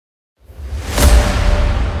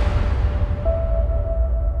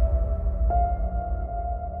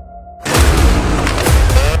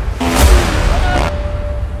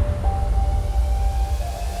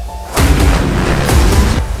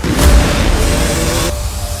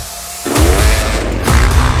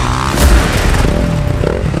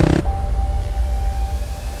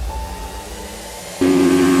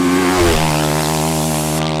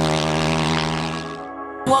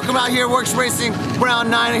here, Worcs Racing, round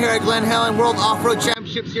 9 here at Glen Helen, World Off-Road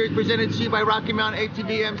Championship Series presented to you by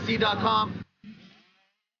RockyMountainATVMC.com.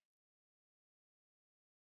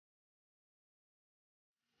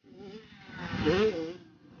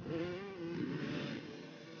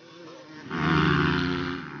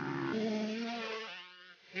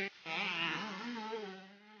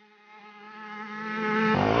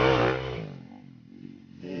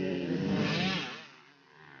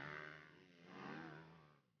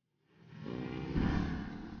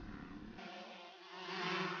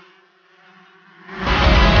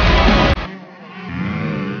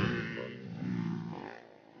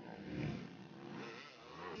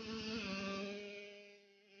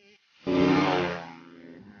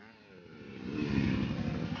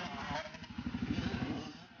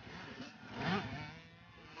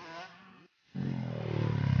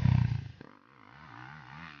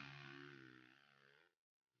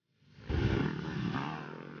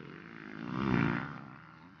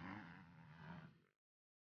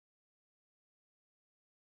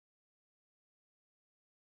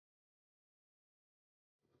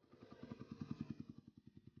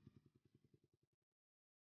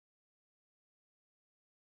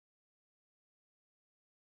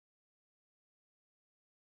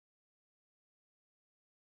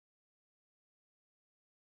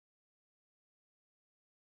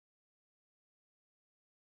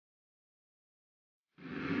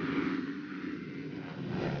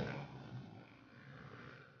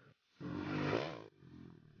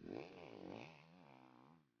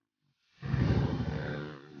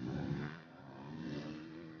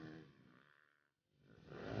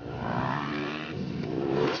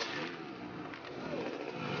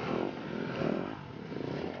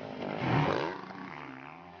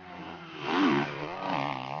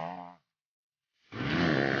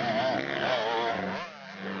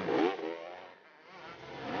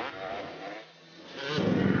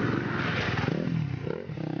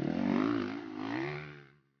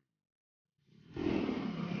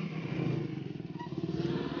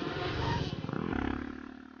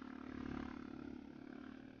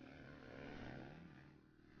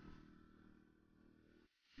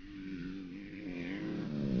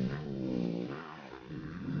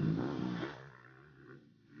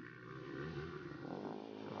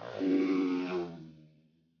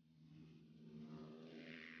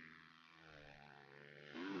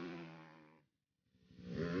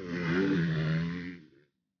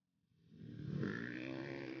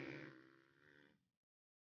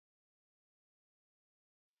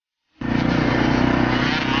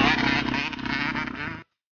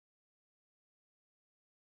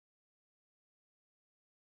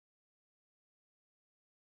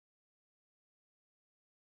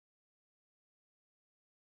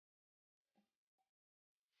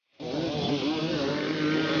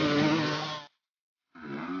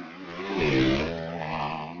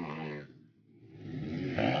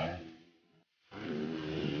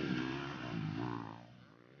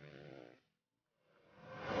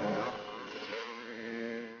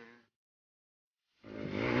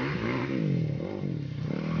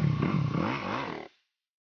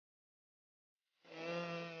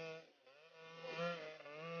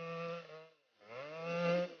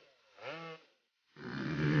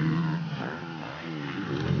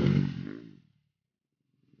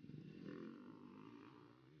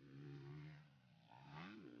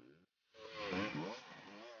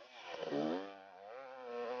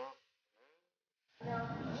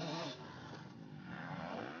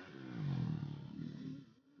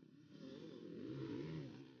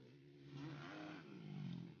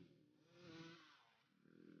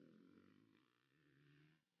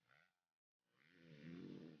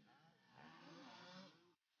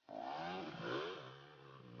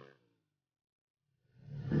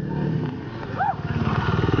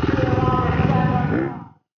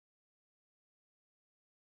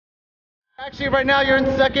 Actually, right now you're in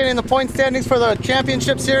second in the point standings for the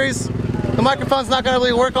championship series. The microphone's not going to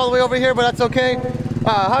really work all the way over here, but that's okay.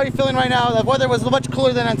 How are you feeling right now? The weather was much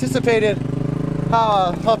cooler than anticipated.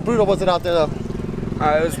 How brutal was it out there, though?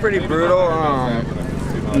 It was pretty brutal.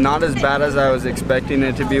 Not as bad as I was expecting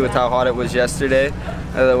it to be with how hot it was yesterday.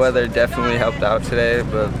 The weather definitely helped out today,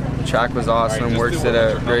 but the track was awesome. Worcs did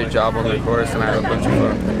a great job on the course, and I had a bunch of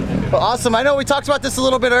fun. Well, awesome. I know we talked about this a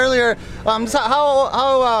little bit earlier.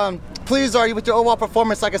 How pleased are you with your overall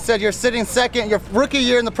performance? Like I said, you're sitting second, your rookie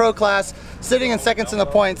year in the pro class, sitting in seconds in the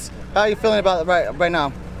points. How are you feeling about it right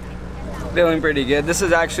now? Feeling pretty good. This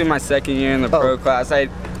is actually my second year in the pro class. I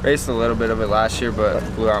raced a little bit of it last year, but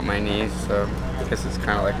blew out my knee, so I guess it's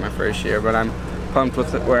kind of like my first year. But I'm pumped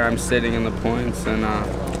with where I'm sitting in the points, and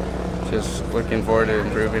just looking forward to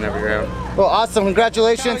improving every round. Well, awesome.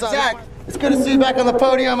 Congratulations. Zach, it's good to see you back on the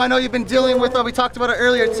podium. I know you've been dealing with, we talked about it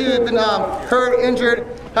earlier too, you've been hurt, injured.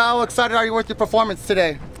 How excited are you with your performance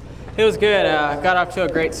today? It was good. Got off to a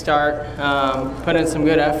great start. Put in some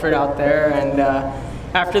good effort out there, and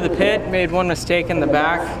after the pit, made one mistake in the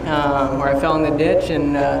back where I fell in the ditch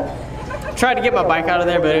and tried to get my bike out of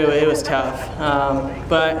there, but it was tough.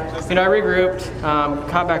 But you know, I regrouped,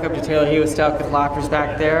 caught back up to Taylor. He was stuck with lappers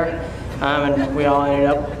back there, and we all ended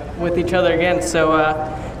up with each other again. So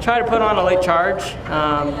tried to put on a late charge,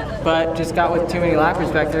 but just got with too many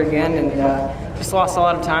lappers back there again, and just lost a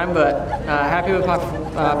lot of time. But happy with my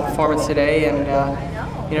performance today,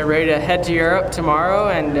 and you know, ready to head to Europe tomorrow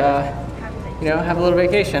and you know, have a little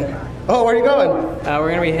vacation. Oh, where are you going? We're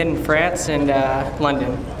going to be hitting France and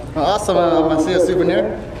London. Oh, awesome. I'm going to see a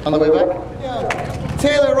souvenir on the way back. Yeah.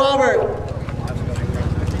 Taylor, Robert.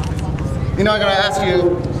 You know, I'm going to ask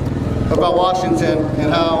you about Washington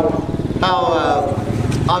and how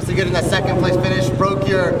obviously getting that second place finish broke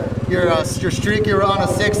your streak. You were on a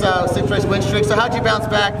six race win streak. So how'd you bounce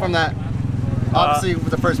back from that? Obviously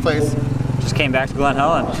with the first place. Just came back to Glen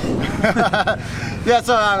Helen. Yeah.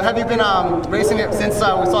 So have you been racing it since we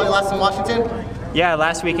saw you last in Washington? Yeah,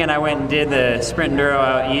 last weekend I went and did the Sprint Enduro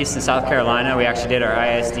out east in South Carolina. We actually did our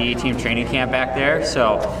ISD team training camp back there,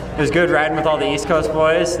 so it was good riding with all the East Coast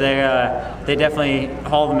boys. They definitely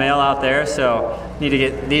haul the mail out there, so need to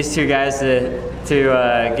get these two guys to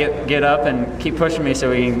get up and keep pushing me so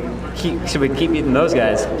we can keep beating those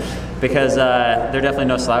guys, because they're definitely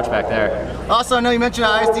no slouch back there. Also, I know you mentioned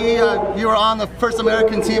ISD. You were on the first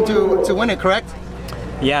American team to win it, correct?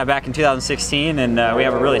 Yeah, back in 2016, and we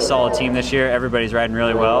have a really solid team this year. Everybody's riding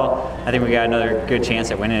really well. I think we got another good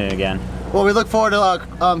chance at winning it again. Well, we look forward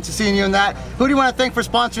to seeing you in that. Who do you want to thank for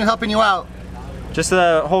sponsoring and helping you out? Just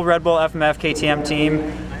the whole Red Bull FMF KTM team,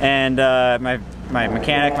 and my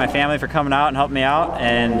mechanic, my family for coming out and helping me out,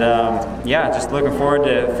 and yeah, just looking forward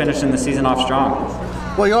to finishing the season off strong.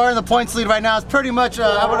 Well, you are in the points lead right now. It's pretty much,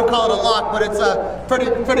 I wouldn't call it a lock, but it's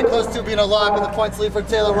pretty close to being a lock in the points lead for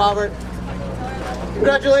Taylor, Robert.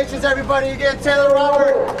 Congratulations, everybody. Again, Taylor,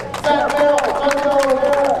 Robert, Zach Bell,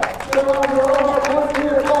 Taylor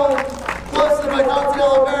Robert, close to my Don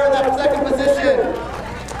Taylor Bear in that second position.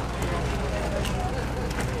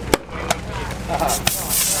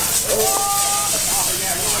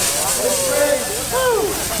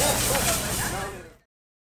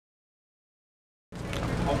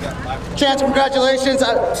 Chance, congratulations.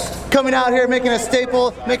 Coming out here, making a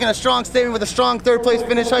staple, making a strong statement with a strong third place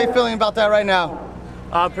finish. How are you feeling about that right now?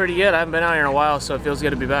 Pretty good. I haven't been out here in a while, so it feels good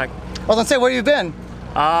to be back. I was gonna say, where have you been?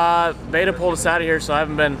 Beta pulled us out of here, so I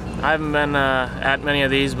haven't been at many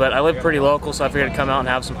of these, but I live pretty local, so I figured to come out and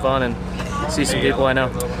have some fun and see some people I know.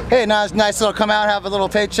 Hey, nice little come out, have a little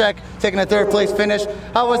paycheck, taking a third place finish.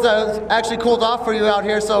 How was that? Actually cooled off for you out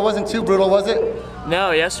here, so it wasn't too brutal, was it?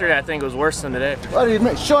 No, yesterday I think it was worse than today. Well,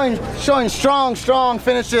 showing strong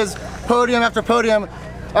finishes, podium after podium.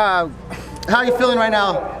 How are you feeling right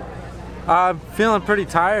now? I'm feeling pretty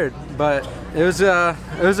tired, but it was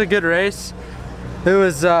a good race. It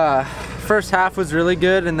was first half was really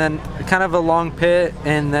good, and then kind of a long pit,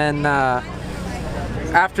 and then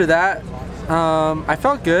after that I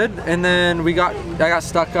felt good, and then I got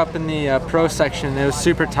stuck up in the pro section. It was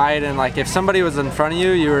super tight, and like if somebody was in front of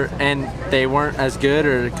you, and they weren't as good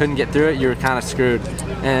or couldn't get through it, you were kind of screwed,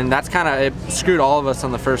 and it screwed all of us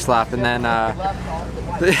on the first lap. And then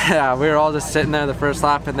yeah, we were all just sitting there the first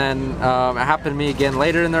lap, and then it happened to me again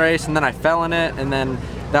later in the race, and then I fell in it, and then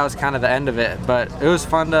that was kind of the end of it. But it was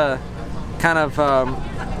fun to kind of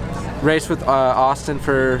race with Austin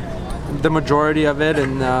for the majority of it,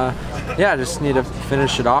 and yeah, I just need to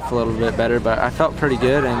finish it off a little bit better, but I felt pretty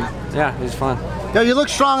good, and yeah, it was fun. Yo, you look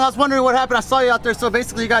strong. I was wondering what happened. I saw you out there, so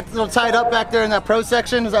basically you got a little tied up back there in that pro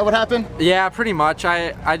section. Is that what happened? Yeah, pretty much.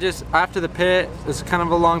 I just, after the pit, it was kind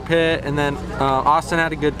of a long pit, and then Austin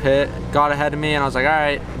had a good pit, got ahead of me, and I was like, all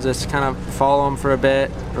right, just kind of follow him for a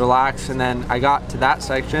bit, relax, and then I got to that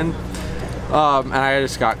section, and I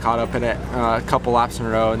just got caught up in it a couple laps in a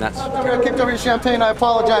row, and that's... I kicked over your champagne. I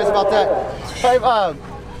apologize about that.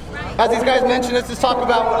 As these guys mentioned, let's just talk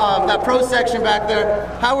about that pro section back there.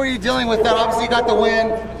 How were you dealing with that? Obviously, you got the win.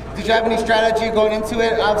 Did you have any strategy going into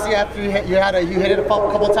it? Obviously, after you hit it a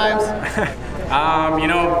couple times. You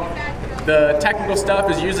know, the technical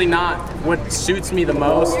stuff is usually not what suits me the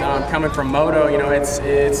most. Coming from moto, you know, it's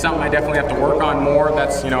something I definitely have to work on more.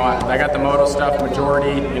 That's, you know, I got the moto stuff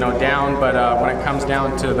majority, you know, down, but when it comes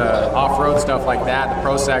down to the off-road stuff like that, the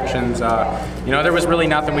pro sections, you know, there was really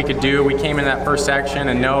nothing we could do. We came in that first section,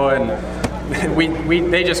 and Noah and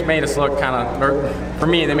they just made us look kind of, for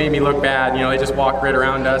me, they made me look bad. You know, they just walked right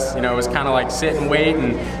around us. You know, it was kind of like sit and wait,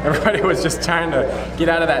 and everybody was just trying to get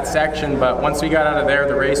out of that section. But once we got out of there,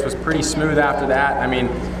 the race was pretty smooth after that. I mean,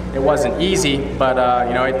 it wasn't easy, but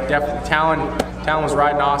you know, it definitely, Talon was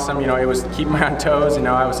riding awesome. You know, it was keeping me on toes. You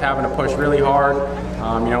know, I was having to push really hard.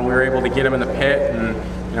 You know, we were able to get him in the pit, and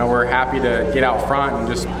you know, we're happy to get out front and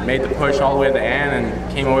just made the push all the way to the end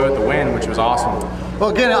and came away with the win, which was awesome. Well,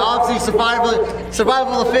 again, obviously survival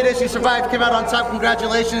of the fittest. You survived, came out on top.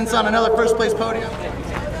 Congratulations on another first place podium.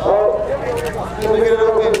 Let me get it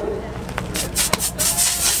open.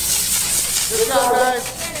 Good job,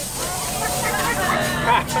 guys.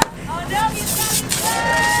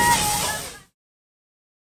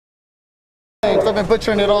 I've been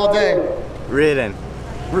butchering it all day. Reardon.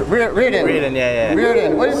 Reardon? Reardon, yeah.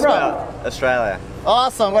 Reardon. Where are you from? Australia.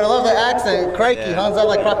 Awesome, but I love the accent. Crikey, Yeah. huh? Is that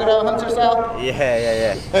like Crocodile Hunter style?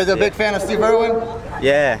 Yeah. Are you a big fan of Steve Irwin?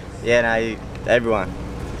 Yeah, no, everyone.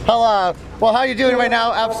 Well, how are you doing right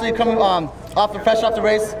now? Absolutely coming fresh off the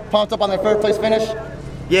race, pumped up on their third place finish?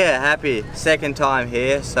 Yeah, happy. Second time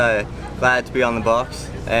here, so glad to be on the box.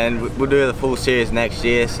 And we'll do the full series next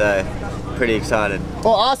year, so pretty excited.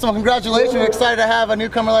 Well, awesome. Congratulations. We're excited to have a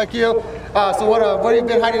newcomer like you. So what have you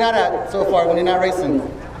been hiding out at so far when you're not racing?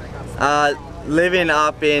 Living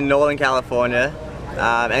up in Northern California,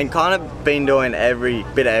 and kind of been doing every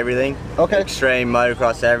bit of everything. Okay. Extreme,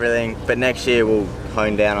 motocross, everything. But next year we'll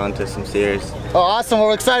hone down onto some series. Oh, awesome. Well,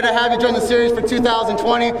 we're excited to have you join the series for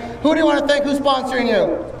 2020. Who do you want to thank? Who's sponsoring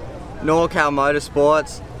you? NorCal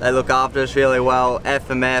Motorsports. They look after us really well.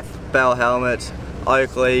 FMF, Bell Helmets,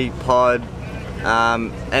 Oakley, Pod,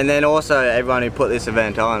 and then also everyone who put this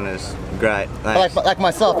event on is great. Thanks. Like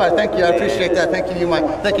myself, I thank you. I appreciate that. Thank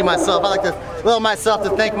you myself. I like to allow myself to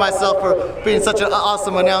thank myself for being such an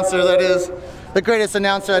awesome announcer. That is the greatest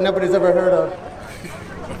announcer that nobody's ever heard of.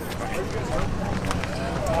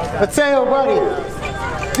 Mateo, buddy,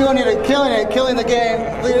 doing it, killing the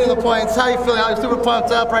game, leading the points. How you feeling? Are you super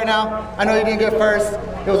pumped up right now? I know you didn't get first.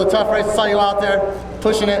 It was a tough race. I saw you out there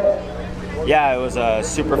pushing it. Yeah, it was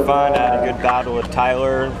super fun. I had a good battle with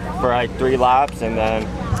Tyler for like 3 laps, and then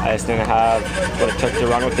I just didn't have what it took to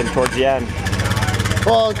run with him towards the end.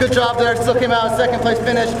 Well, good job there. Still came out second place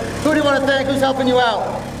finish. Who do you want to thank? Who's helping you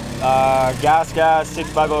out? Gas,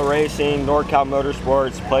 6x0 Racing, NorCal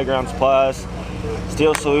Motorsports, Playgrounds Plus,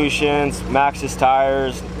 Steel Solutions, Maxxis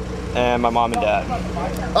Tires, and my mom and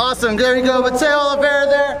dad. Awesome. There you go. Mateo Oliveira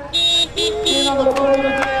there. Being on the podium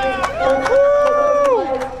again.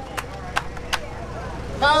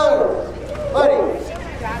 Tyler, buddy,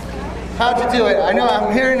 how'd you do it? I know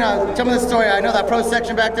I'm hearing some of the story. I know that pro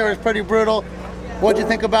section back there was pretty brutal. What'd you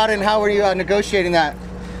think about it, and how were you negotiating that?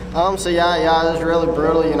 So yeah, it was really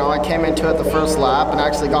brutal. You know, I came into it the first lap and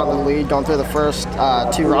actually got in the lead going through the first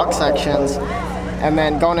 2 rock sections. And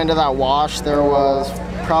then going into that wash, there was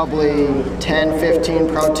probably 10, 15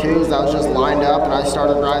 Pro 2s that was just lined up, and I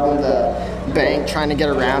started riding the bank trying to get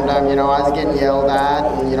around them. You know, I was getting yelled at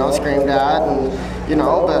and, you know, screamed at, and, you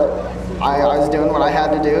know, but I was doing what I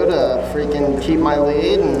had to do to freaking keep my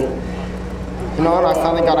lead, and, you know, and I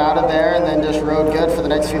finally got out of there and then just rode good for the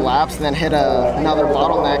next few laps, and then hit another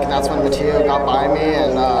bottleneck, and that's when Mateo got by me,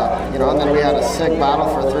 and, you know, and then we had a sick battle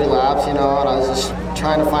for 3 laps, you know, and I was just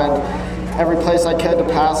trying to find every place I could to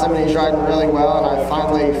pass him, and he's riding really well, and I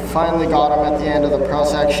finally got him at the end of the pro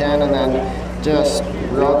section, and then just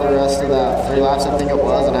rode the rest of the 3 laps, I think it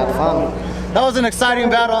was, and had fun. That was an exciting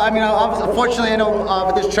battle. I mean, unfortunately, I know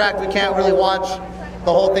with this track we can't really watch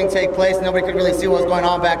the whole thing take place. Nobody could really see what was going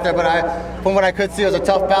on back there, but from what I could see, it was a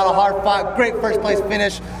tough battle, hard fought, great first place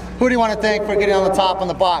finish. Who do you want to thank for getting on the top on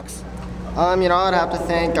the box? You know, I'd have to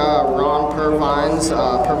thank Ron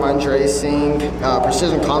Purvines Racing,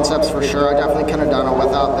 Precision Concepts for sure. I definitely couldn't have done it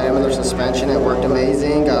without them and their suspension. It worked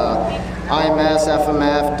amazing. IMS,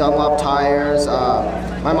 FMF, Dunlop Tires,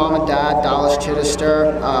 my mom and dad, Dallas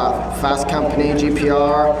Chittister, Fast Company,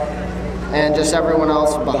 GPR, and just everyone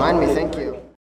else behind me. Thank you.